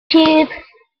Tube.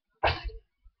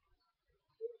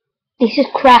 This is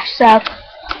crashed, so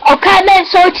okay, man,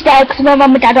 sorry today because my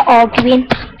mum and dad are arguing.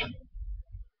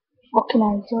 What can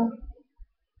I do?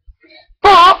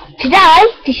 But today,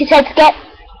 this is how to get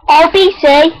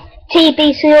OBC,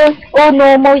 TBC, or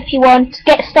normal if you want to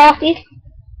get started,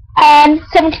 and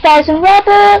 70,000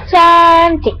 ROBLOX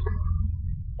and TIX.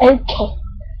 Okay,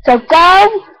 so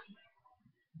go.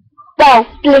 Well,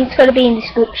 the link's going to be in the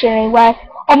description anyway.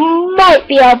 I might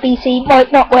be OBC,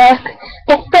 might not work,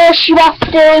 but first you have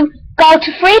to go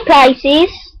to 3 places,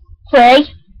 3,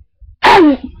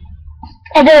 and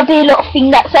there'll be a little thing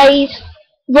that says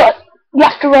that you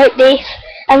have to write this,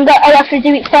 and that I have to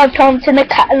do it 5 times in the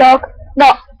catalogue,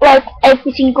 not like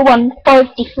every single one,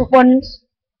 5 different ones.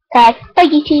 Okay, bye.